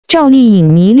赵丽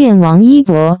颖迷恋王一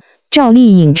博，赵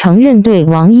丽颖承认对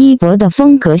王一博的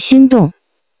风格心动，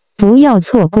不要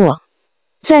错过。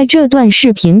在这段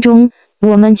视频中，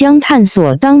我们将探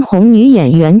索当红女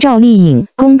演员赵丽颖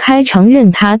公开承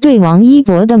认她对王一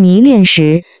博的迷恋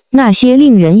时，那些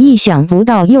令人意想不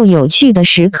到又有趣的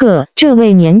时刻。这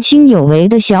位年轻有为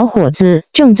的小伙子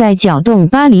正在搅动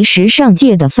巴黎时尚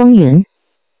界的风云。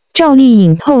赵丽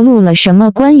颖透露了什么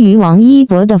关于王一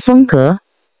博的风格？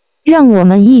让我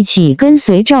们一起跟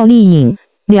随赵丽颖，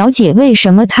了解为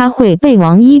什么她会被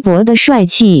王一博的帅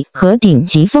气和顶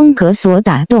级风格所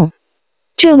打动。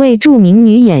这位著名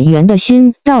女演员的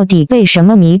心到底被什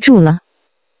么迷住了？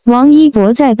王一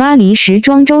博在巴黎时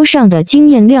装周上的惊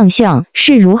艳亮相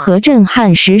是如何震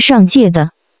撼时尚界的？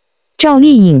赵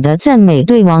丽颖的赞美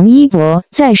对王一博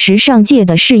在时尚界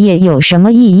的事业有什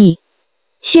么意义？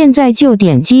现在就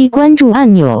点击关注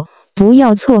按钮，不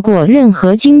要错过任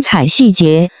何精彩细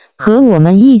节，和我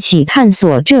们一起探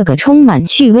索这个充满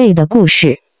趣味的故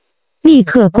事。立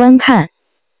刻观看！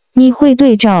你会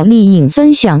对赵丽颖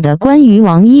分享的关于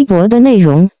王一博的内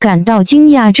容感到惊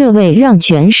讶。这位让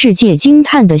全世界惊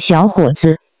叹的小伙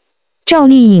子，赵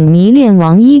丽颖迷恋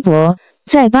王一博，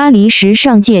在巴黎时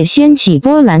尚界掀起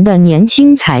波澜的年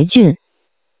轻才俊。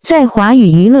在华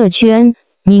语娱乐圈，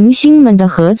明星们的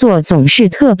合作总是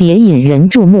特别引人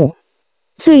注目。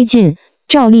最近，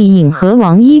赵丽颖和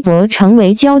王一博成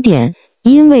为焦点，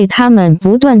因为他们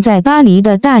不断在巴黎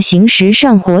的大型时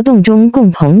尚活动中共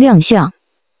同亮相。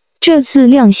这次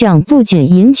亮相不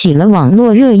仅引起了网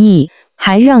络热议，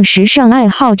还让时尚爱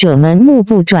好者们目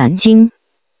不转睛。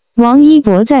王一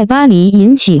博在巴黎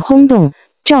引起轰动，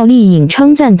赵丽颖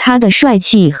称赞他的帅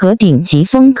气和顶级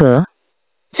风格。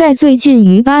在最近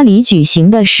于巴黎举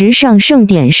行的时尚盛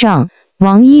典上，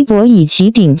王一博以其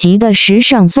顶级的时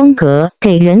尚风格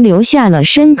给人留下了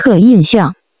深刻印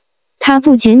象。他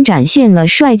不仅展现了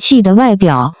帅气的外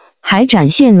表，还展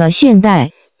现了现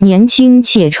代、年轻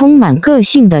且充满个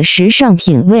性的时尚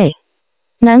品味。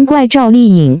难怪赵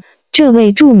丽颖，这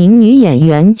位著名女演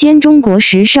员兼中国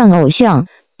时尚偶像，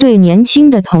对年轻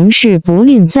的同事不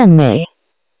吝赞美。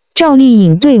赵丽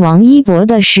颖对王一博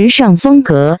的时尚风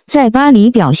格在巴黎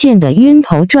表现得晕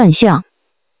头转向。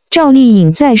赵丽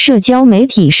颖在社交媒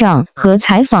体上和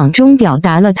采访中表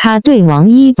达了她对王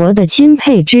一博的钦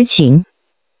佩之情。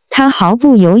她毫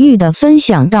不犹豫地分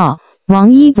享道，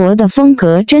王一博的风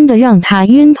格真的让他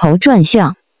晕头转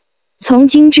向，从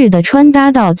精致的穿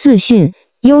搭到自信、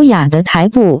优雅的台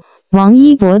步，王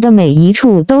一博的每一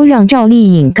处都让赵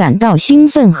丽颖感到兴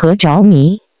奋和着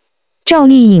迷。赵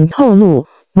丽颖透露，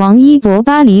王一博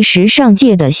巴黎时尚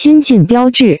界的新晋标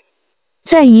志。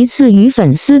在一次与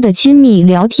粉丝的亲密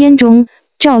聊天中，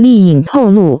赵丽颖透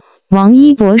露，王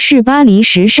一博是巴黎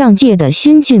时尚界的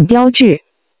新晋标志。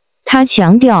她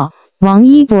强调，王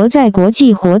一博在国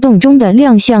际活动中的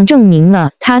亮相证明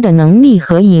了他的能力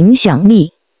和影响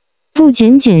力。不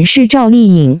仅仅是赵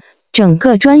丽颖，整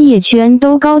个专业圈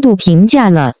都高度评价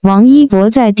了王一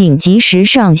博在顶级时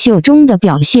尚秀中的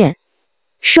表现。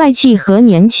帅气和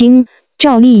年轻，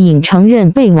赵丽颖承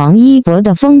认被王一博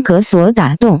的风格所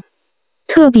打动。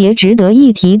特别值得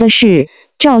一提的是，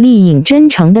赵丽颖真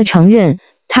诚地承认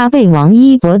她被王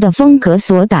一博的风格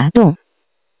所打动。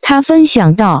她分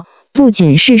享道，不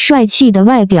仅是帅气的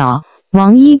外表，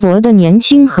王一博的年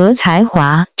轻和才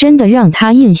华真的让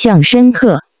他印象深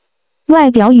刻。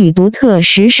外表与独特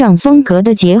时尚风格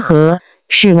的结合，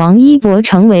使王一博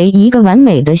成为一个完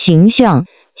美的形象，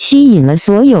吸引了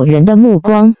所有人的目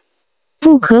光。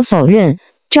不可否认，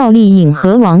赵丽颖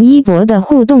和王一博的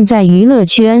互动在娱乐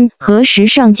圈和时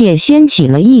尚界掀起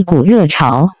了一股热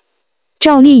潮。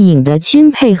赵丽颖的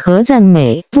钦佩和赞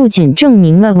美不仅证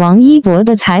明了王一博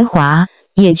的才华，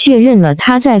也确认了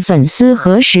他在粉丝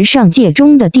和时尚界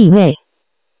中的地位。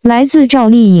来自赵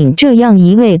丽颖这样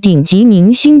一位顶级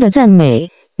明星的赞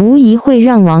美，无疑会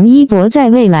让王一博在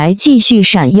未来继续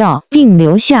闪耀，并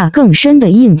留下更深的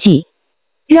印记。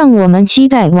让我们期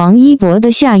待王一博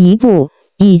的下一步，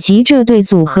以及这对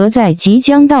组合在即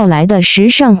将到来的时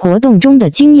尚活动中的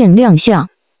惊艳亮相。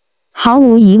毫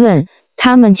无疑问，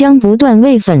他们将不断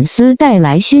为粉丝带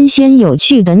来新鲜有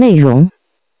趣的内容。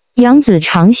杨紫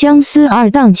长相思2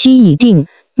档期已定，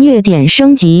虐点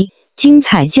升级，精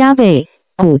彩加倍，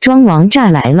古装王炸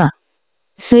来了！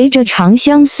随着长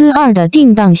相思2的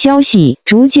定档消息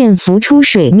逐渐浮出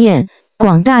水面，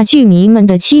广大剧迷们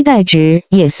的期待值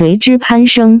也随之攀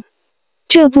升。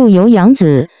这部由杨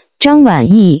紫、张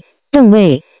晚意、邓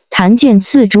为、谭健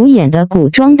次主演的古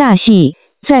装大戏，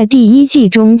在第1季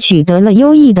中取得了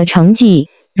优异的成绩，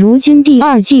如今第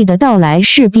2季的到来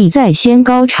势必再掀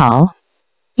高潮。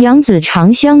杨紫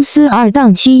长相思2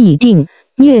档期已定，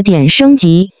虐点升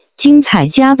级，精彩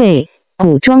加倍，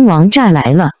古装王炸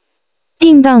来了！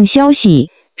定档消息，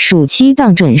暑期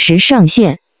档准时上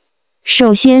线。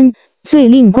首先，最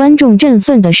令观众振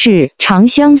奋的是《长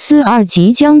相思2》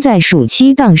即将在暑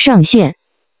期档上线，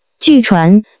据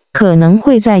传可能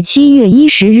会在7月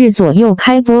10日左右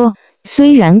开播。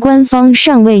虽然官方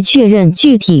尚未确认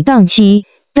具体档期，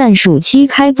但暑期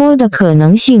开播的可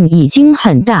能性已经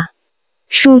很大。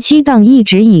暑期档一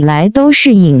直以来都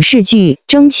是影视剧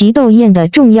争奇斗艳的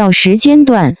重要时间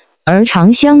段，而《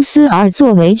长相思2》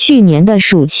作为去年的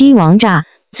暑期王炸，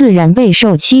自然备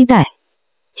受期待。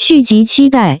续集期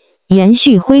待，延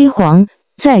续辉煌，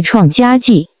再创佳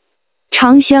绩。《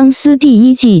长相思》第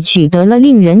1季取得了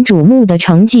令人瞩目的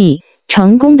成绩，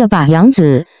成功的把杨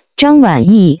紫、张晚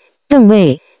意、邓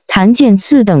为、谭健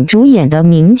次等主演的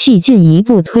名气进一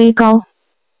步推高。《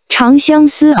长相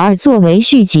思2》作为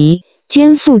续集，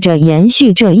肩负着延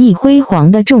续这一辉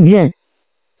煌的重任。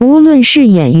无论是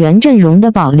演员阵容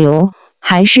的保留，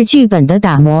还是剧本的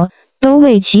打磨，都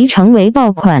为其成为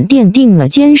爆款奠定了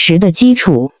坚实的基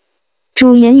础。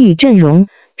主演与阵容，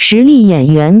实力演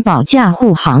员保驾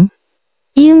护航。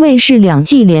因为是2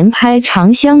季连拍《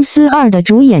长相思2》的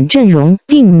主演阵容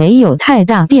并没有太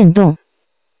大变动。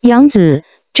杨紫、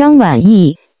张晚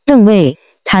意、邓为、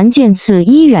谭健次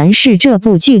依然是这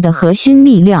部剧的核心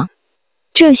力量。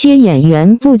这些演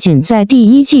员不仅在第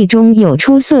1季中有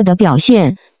出色的表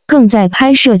现，更在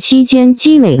拍摄期间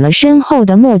积累了深厚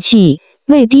的默契，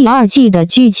为第2季的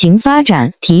剧情发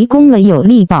展提供了有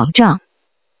力保障。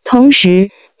同时，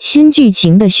新剧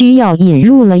情的需要引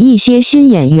入了一些新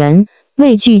演员，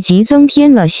为剧集增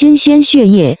添了新鲜血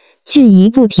液，进一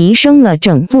步提升了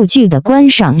整部剧的观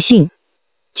赏性。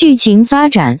剧情发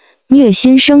展，虐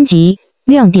心升级，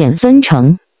亮点纷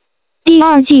呈。第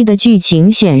2季的剧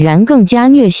情显然更加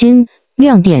虐心，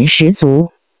亮点十足。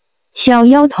小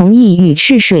妖同意与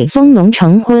赤水风龙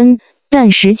成婚，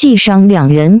但实际上两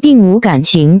人并无感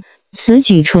情，此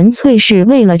举纯粹是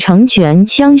为了成全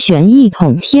枪玄一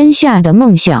统天下的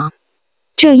梦想。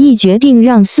这一决定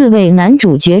让4位男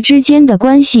主角之间的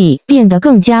关系变得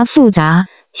更加复杂。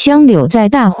香柳在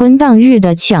大婚当日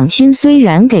的抢亲虽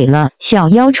然给了小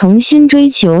妖重新追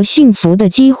求幸福的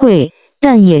机会，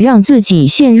但也让自己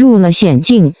陷入了险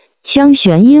境。枪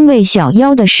玄因为小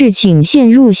妖的事情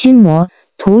陷入心魔，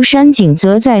涂山璟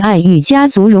则在爱与家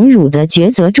族荣辱的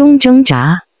抉择中挣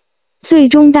扎。最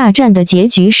终大战的结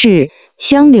局是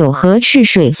香柳和赤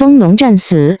水风龙战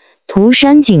死，涂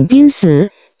山璟濒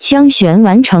死，枪玄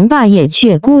完成霸业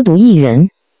却孤独一人。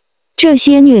这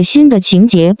些虐心的情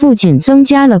节不仅增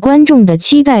加了观众的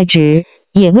期待值，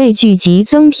也为剧集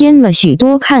增添了许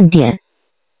多看点。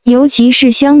尤其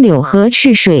是香柳和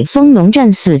赤水风龙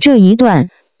战死这一段，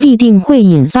必定会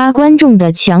引发观众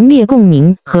的强烈共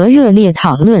鸣和热烈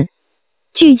讨论。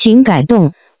剧情改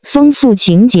动，丰富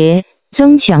情节，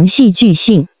增强戏剧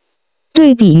性。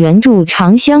对比原著《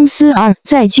长相思2》，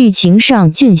在剧情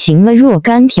上进行了若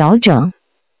干调整。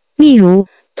例如，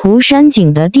涂山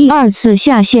璟的第2次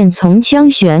下线从枪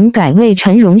玄改为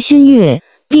陈荣新月，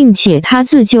并且他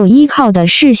自救依靠的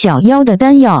是小妖的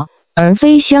丹药，而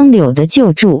非香柳的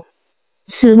救助。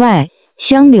此外，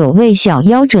香柳为小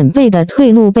妖准备的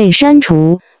退路被删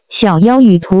除，小妖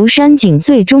与涂山璟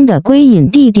最终的归隐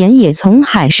地点也从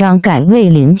海上改为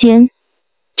林间。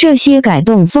这些改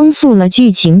动丰富了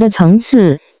剧情的层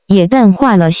次，也淡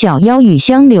化了小妖与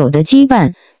香柳的羁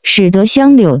绊，使得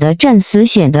香柳的战死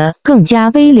显得更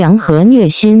加悲凉和虐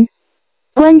心。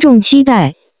观众期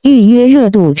待，预约热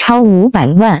度超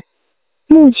500万。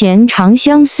目前《长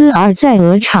相思2》在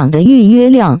俄场的预约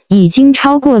量已经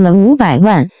超过了500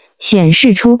万，显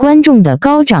示出观众的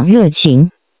高涨热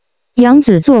情。杨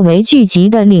紫作为剧集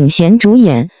的领衔主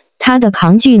演，她的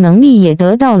抗剧能力也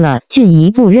得到了进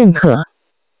一步认可。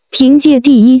凭借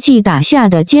第1季打下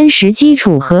的坚实基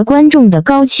础和观众的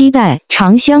高期待，《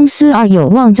长相思2》有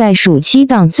望在暑期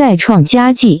档再创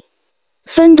佳绩。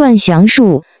分段详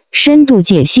述，深度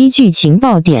解析剧情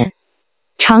爆点。《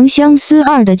长相思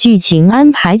2》的剧情安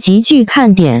排极具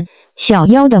看点，小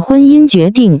妖的婚姻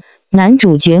决定，男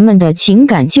主角们的情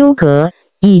感纠葛，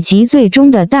以及最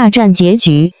终的大战结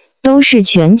局，都是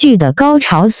全剧的高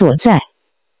潮所在。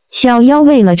小妖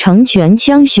为了成全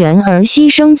枪玄而牺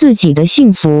牲自己的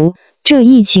幸福，这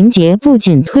一情节不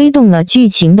仅推动了剧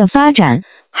情的发展，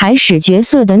还使角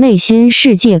色的内心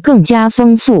世界更加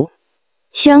丰富。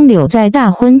香柳在大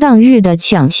婚当日的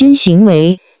抢亲行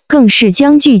为，更是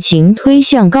将剧情推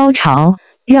向高潮，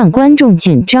让观众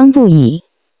紧张不已。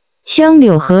香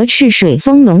柳和赤水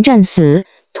风龙战死，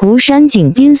涂山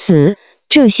璟濒死，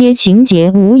这些情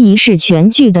节无疑是全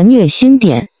剧的虐心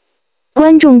点。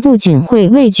观众不仅会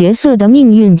为角色的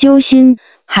命运揪心，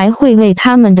还会为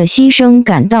他们的牺牲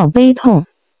感到悲痛。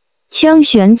枪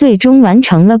玄最终完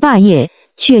成了霸业，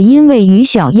却因为与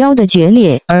小妖的决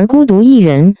裂而孤独一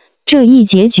人。这一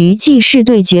结局既是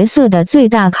对角色的最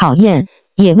大考验，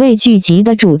也为剧集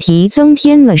的主题增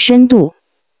添了深度。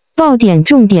爆点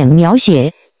重点描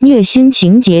写虐心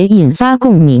情节，引发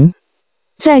共鸣。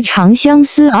在《长相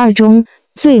思2》中，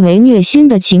最为虐心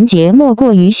的情节莫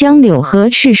过于香柳和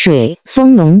赤水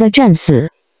风龙的战死。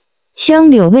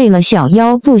香柳为了小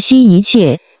妖不惜一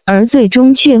切，而最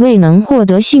终却未能获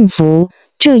得幸福，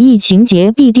这一情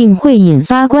节必定会引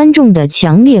发观众的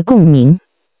强烈共鸣。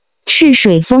赤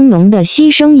水风龙的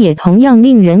牺牲也同样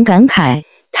令人感慨，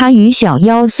他与小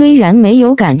妖虽然没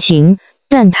有感情，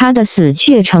但他的死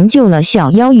却成就了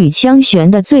小妖与枪玄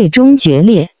的最终决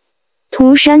裂。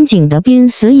涂山璟的濒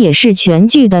死也是全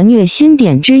剧的虐心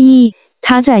点之一，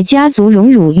他在家族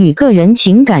荣辱与个人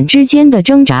情感之间的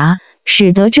挣扎，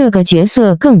使得这个角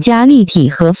色更加立体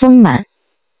和丰满。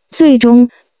最终，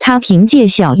他凭借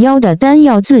小妖的丹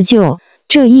药自救，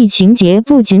这一情节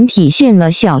不仅体现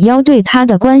了小妖对他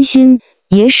的关心，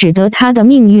也使得他的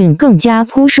命运更加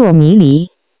扑朔迷离。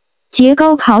结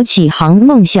高考起航，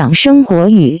梦想生活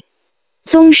语。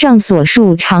综上所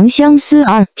述，《长相思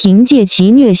2》凭借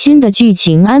其虐心的剧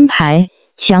情安排、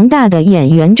强大的演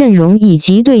员阵容以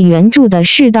及对原著的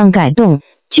适当改动，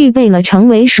具备了成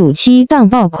为暑期档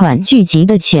爆款剧集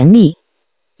的潜力。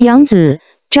杨紫、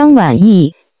张晚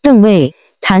意、邓为、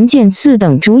谭健次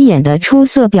等主演的出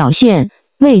色表现，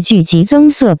为剧集增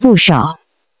色不少。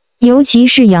尤其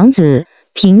是杨紫，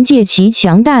凭借其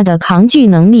强大的抗剧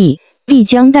能力，必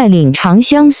将带领《长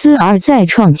相思2》再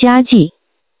创佳绩。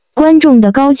观众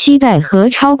的高期待和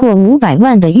超过500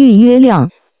万的预约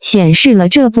量，显示了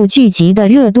这部剧集的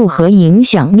热度和影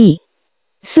响力。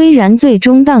虽然最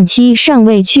终档期尚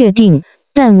未确定，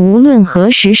但无论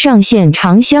何时上线，《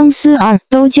长相思2》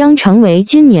都将成为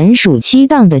今年暑期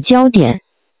档的焦点。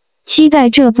期待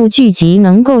这部剧集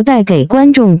能够带给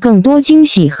观众更多惊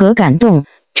喜和感动，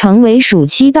成为暑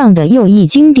期档的又一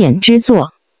经典之作。《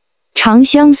长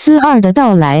相思2》的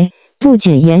到来，不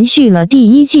仅延续了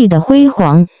第一季的辉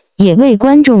煌，也为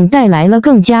观众带来了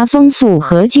更加丰富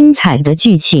和精彩的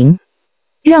剧情。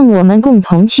让我们共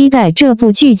同期待这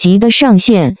部剧集的上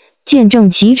线，见证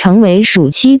其成为暑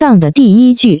期档的第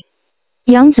一剧。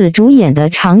杨紫主演的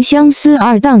《长相思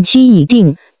2》档期已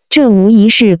定，这无疑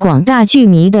是广大剧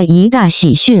迷的一大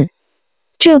喜讯。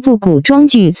这部古装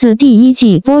剧自第一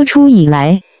季播出以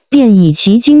来，便以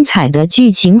其精彩的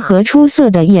剧情和出色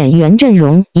的演员阵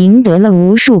容，赢得了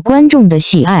无数观众的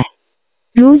喜爱。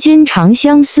如今《长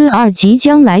相思2》即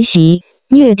将来袭，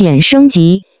虐点升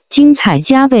级，精彩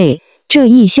加倍，这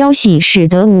一消息使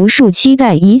得无数期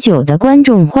待已久的观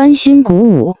众欢欣鼓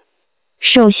舞。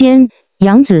首先，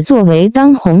杨紫作为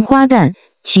当红花旦，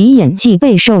其演技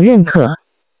备受认可。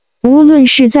无论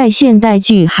是在现代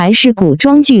剧还是古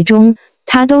装剧中，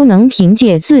她都能凭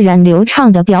借自然流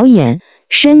畅的表演，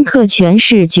深刻诠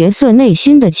释角色内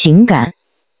心的情感。《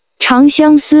长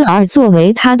相思2》作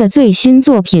为她的最新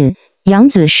作品，杨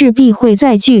紫势必会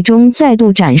在剧中再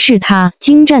度展示她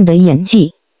精湛的演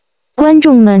技。观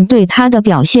众们对她的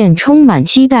表现充满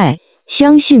期待，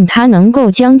相信她能够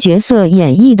将角色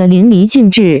演绎得淋漓尽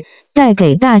致，带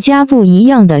给大家不一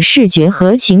样的视觉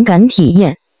和情感体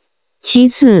验。其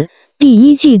次，第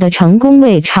一季的成功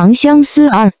为《长相思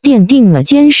2》奠定了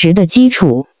坚实的基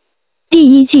础。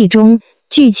第一季中，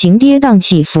剧情跌宕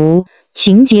起伏，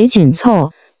情节紧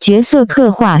凑，角色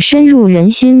刻画深入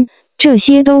人心，这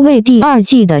些都为第二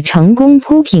季的成功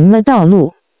铺平了道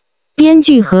路。编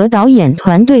剧和导演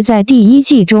团队在第一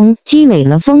季中积累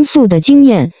了丰富的经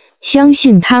验，相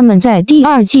信他们在第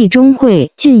二季中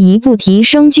会进一步提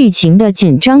升剧情的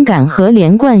紧张感和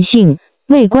连贯性，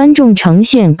为观众呈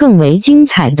现更为精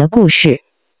彩的故事。《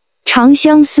长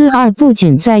相思2》不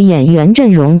仅在演员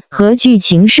阵容和剧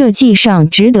情设计上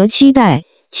值得期待，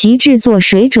其制作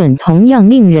水准同样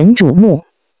令人瞩目。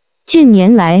近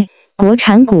年来，国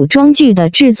产古装剧的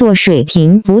制作水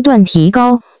平不断提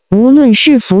高，无论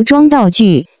是服装道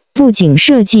具、布景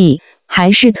设计，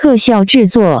还是特效制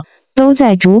作，都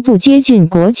在逐步接近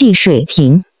国际水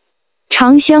平。《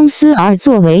长相思2》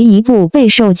作为一部备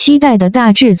受期待的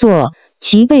大制作，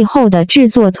其背后的制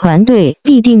作团队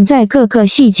必定在各个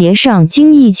细节上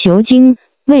精益求精，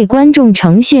为观众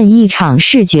呈现一场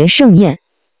视觉盛宴。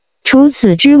除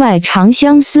此之外，《长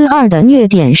相思2》的虐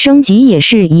点升级也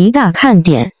是一大看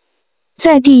点。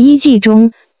在第一季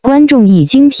中，观众已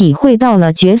经体会到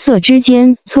了角色之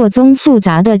间错综复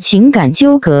杂的情感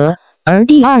纠葛，而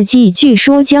第二季据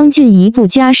说将进一步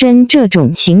加深这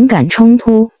种情感冲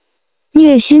突。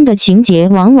虐心的情节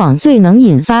往往最能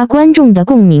引发观众的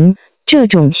共鸣，这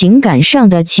种情感上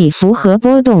的起伏和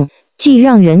波动，既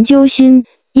让人揪心，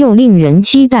又令人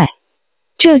期待。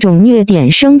这种虐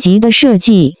点升级的设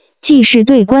计，既是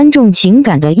对观众情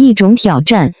感的一种挑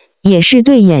战，也是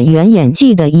对演员演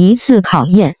技的一次考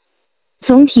验。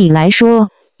总体来说，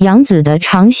杨紫的《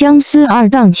长相思》2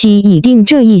档期已定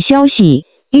这一消息，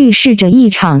预示着一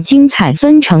场精彩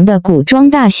纷呈的古装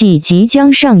大戏即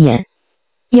将上演。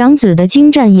杨紫的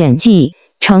精湛演技、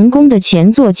成功的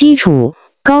前作基础、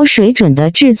高水准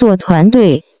的制作团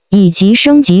队以及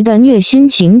升级的虐心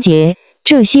情节，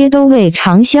这些都为《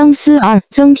长相思2》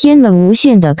增添了无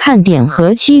限的看点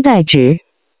和期待值。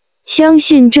相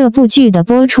信这部剧的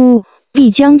播出，必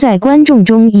将在观众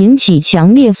中引起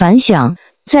强烈反响，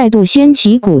再度掀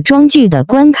起古装剧的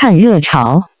观看热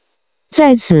潮。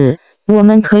在此，我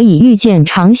们可以预见《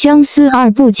长相思2》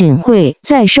不仅会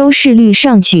在收视率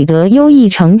上取得优异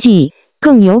成绩，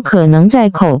更有可能在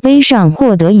口碑上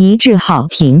获得一致好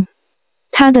评。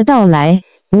它的到来，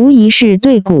无疑是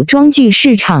对古装剧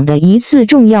市场的一次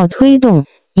重要推动，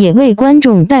也为观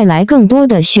众带来更多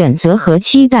的选择和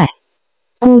期待。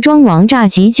古装王炸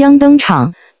即将登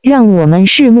场，让我们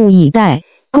拭目以待，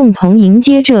共同迎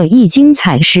接这一精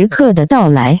彩时刻的到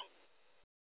来。